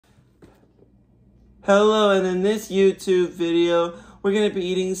Hello, and in this YouTube video, we're going to be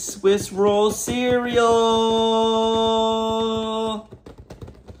eating Swiss roll cereal.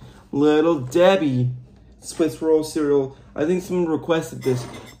 Little Debbie Swiss roll cereal. I think someone requested this,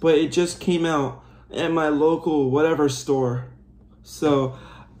 but it just came out at my local whatever store. So,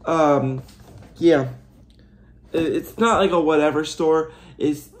 yeah. It's not like a whatever store.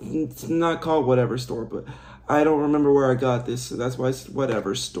 It's not called whatever store, but I don't remember where I got this, so that's why it's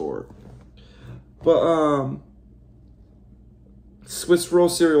whatever store. But, Swiss roll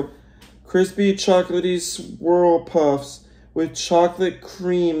cereal. Crispy chocolatey swirl puffs with chocolate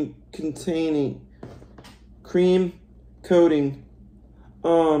cream coating.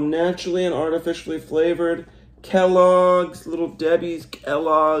 Naturally and artificially flavored. Kellogg's, Little Debbie's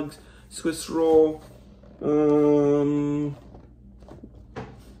Kellogg's Swiss roll.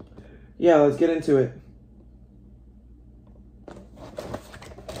 Yeah, let's get into it.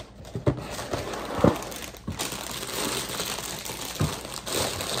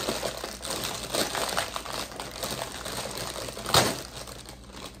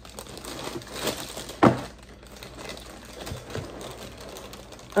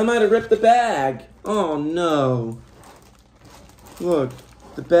 I might have ripped the bag. Oh no. Look,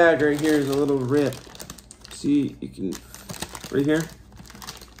 the bag right here is a little ripped. See, you can, right here.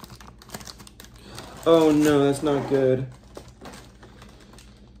 Oh no, that's not good.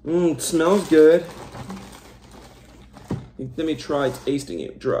 It smells good. Let me try tasting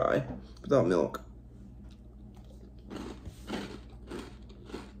it dry, without milk.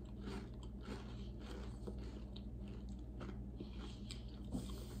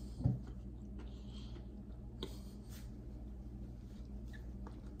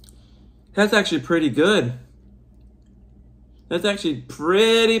 That's actually pretty good. That's actually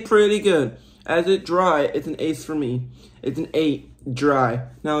pretty good. As it dry, it's an ace for me. It's an 8 dry.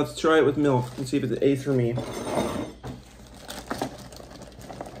 Now let's try it with milk and see if it's an ace for me.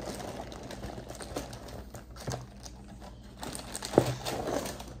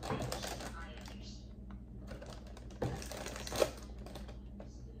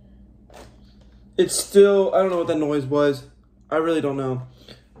 It's still, I don't know what that noise was. I really don't know.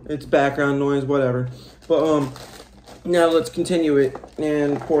 It's background noise, whatever. But, now let's continue it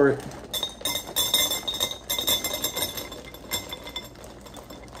and pour it.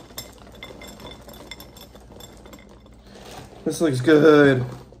 This looks good.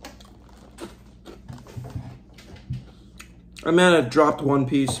 I might have dropped one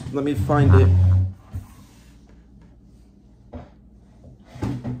piece. Let me find it.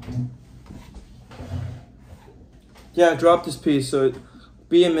 Yeah, I dropped this piece, so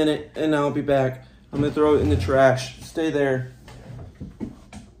be a minute and I'll be back. I'm gonna throw it in the trash. Stay there.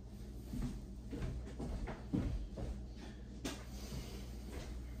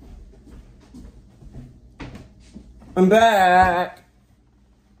 I'm back.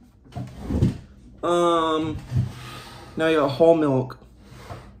 Now you got whole milk.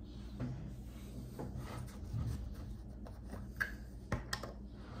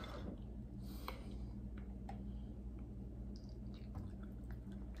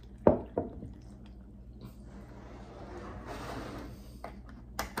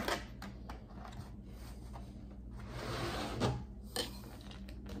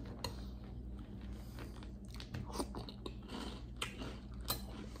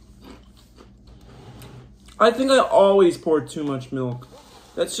 I think I always pour too much milk.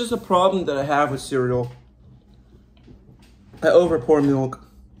 That's just a problem that I have with cereal. I over pour milk.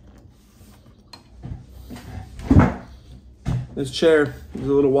 This chair is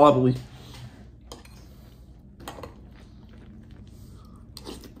a little wobbly.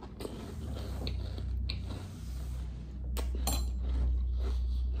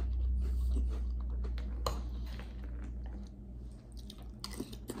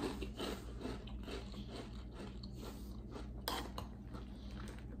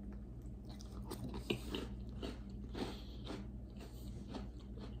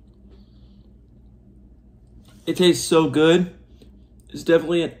 It tastes so good. It's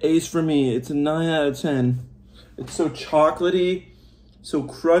definitely an ace for me. It's a 9 out of 10. It's so chocolatey, so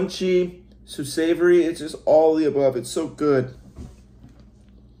crunchy, so savory. It's just all the above. It's so good.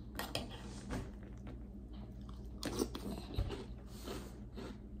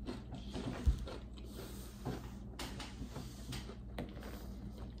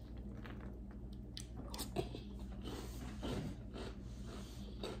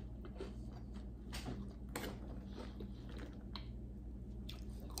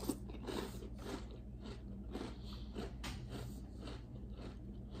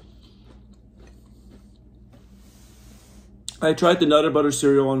 I tried the Nutter Butter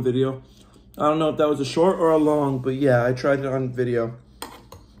cereal on video. I don't know if that was a short or a long, but yeah, I tried it on video.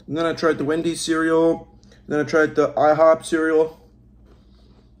 And then I tried the Wendy's cereal. Then I tried the IHOP cereal.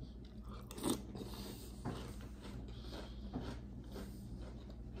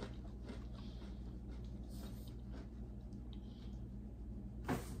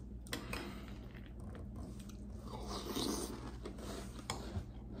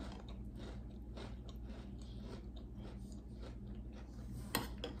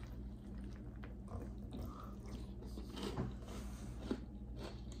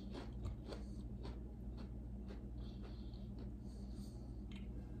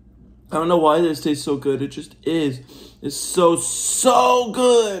 I don't know why this tastes so good. It just is. It's so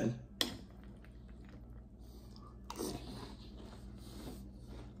good.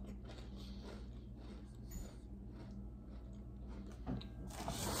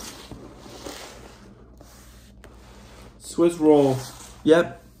 Swiss roll.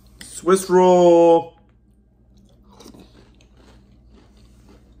 Yep. Swiss roll.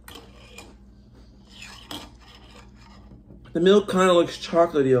 The milk kind of looks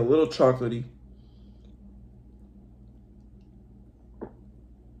chocolatey, a little chocolatey.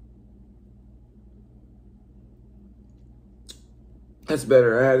 That's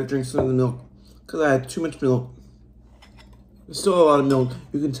better. I had to drink some of the milk because I had too much milk. There's still a lot of milk.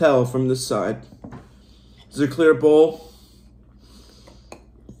 You can tell from this side. This is a clear bowl.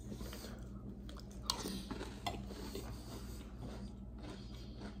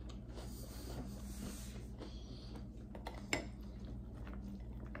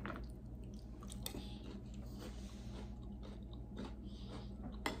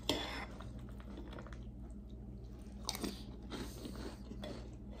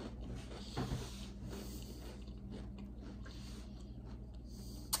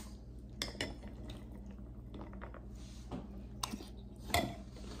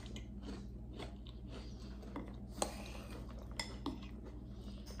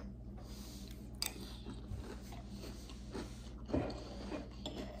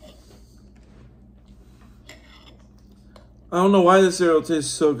 I don't know why this cereal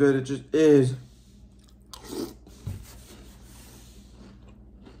tastes so good. It just is.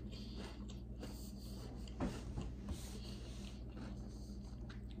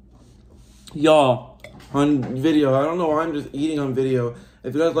 Y'all, on video, I don't know why I'm just eating on video.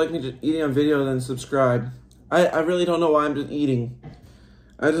 If you guys like me just eating on video, then subscribe. I really don't know why I'm just eating.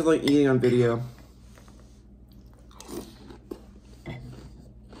 I just like eating on video.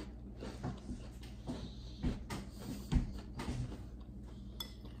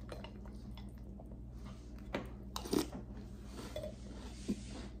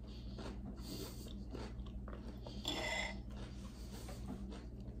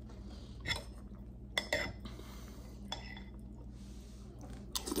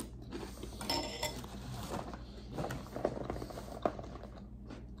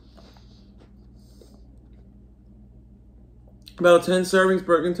 About 10 servings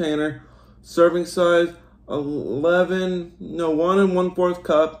per container. Serving size 1 1/4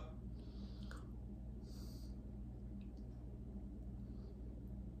 cup.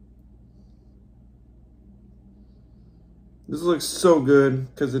 This looks so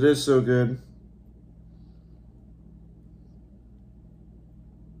good because it is so good.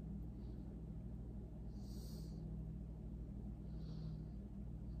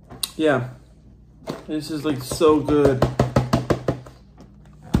 Yeah, this is like so good.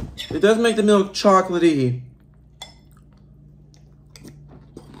 It does make the milk chocolatey.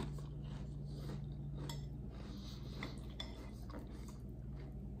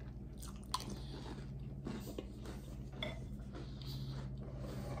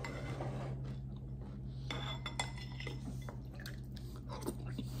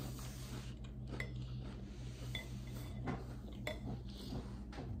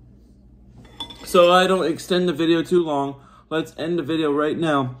 So I don't extend the video too long, let's end the video right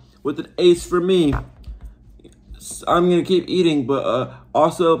now with an ace for me. I'm gonna keep eating, but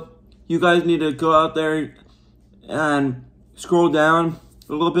also you guys need to go out there and scroll down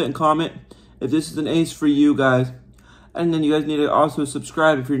a little bit and comment if this is an ace for you guys. And then you guys need to also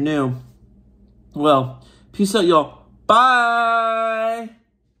subscribe if you're new. Well, peace out, y'all. Bye!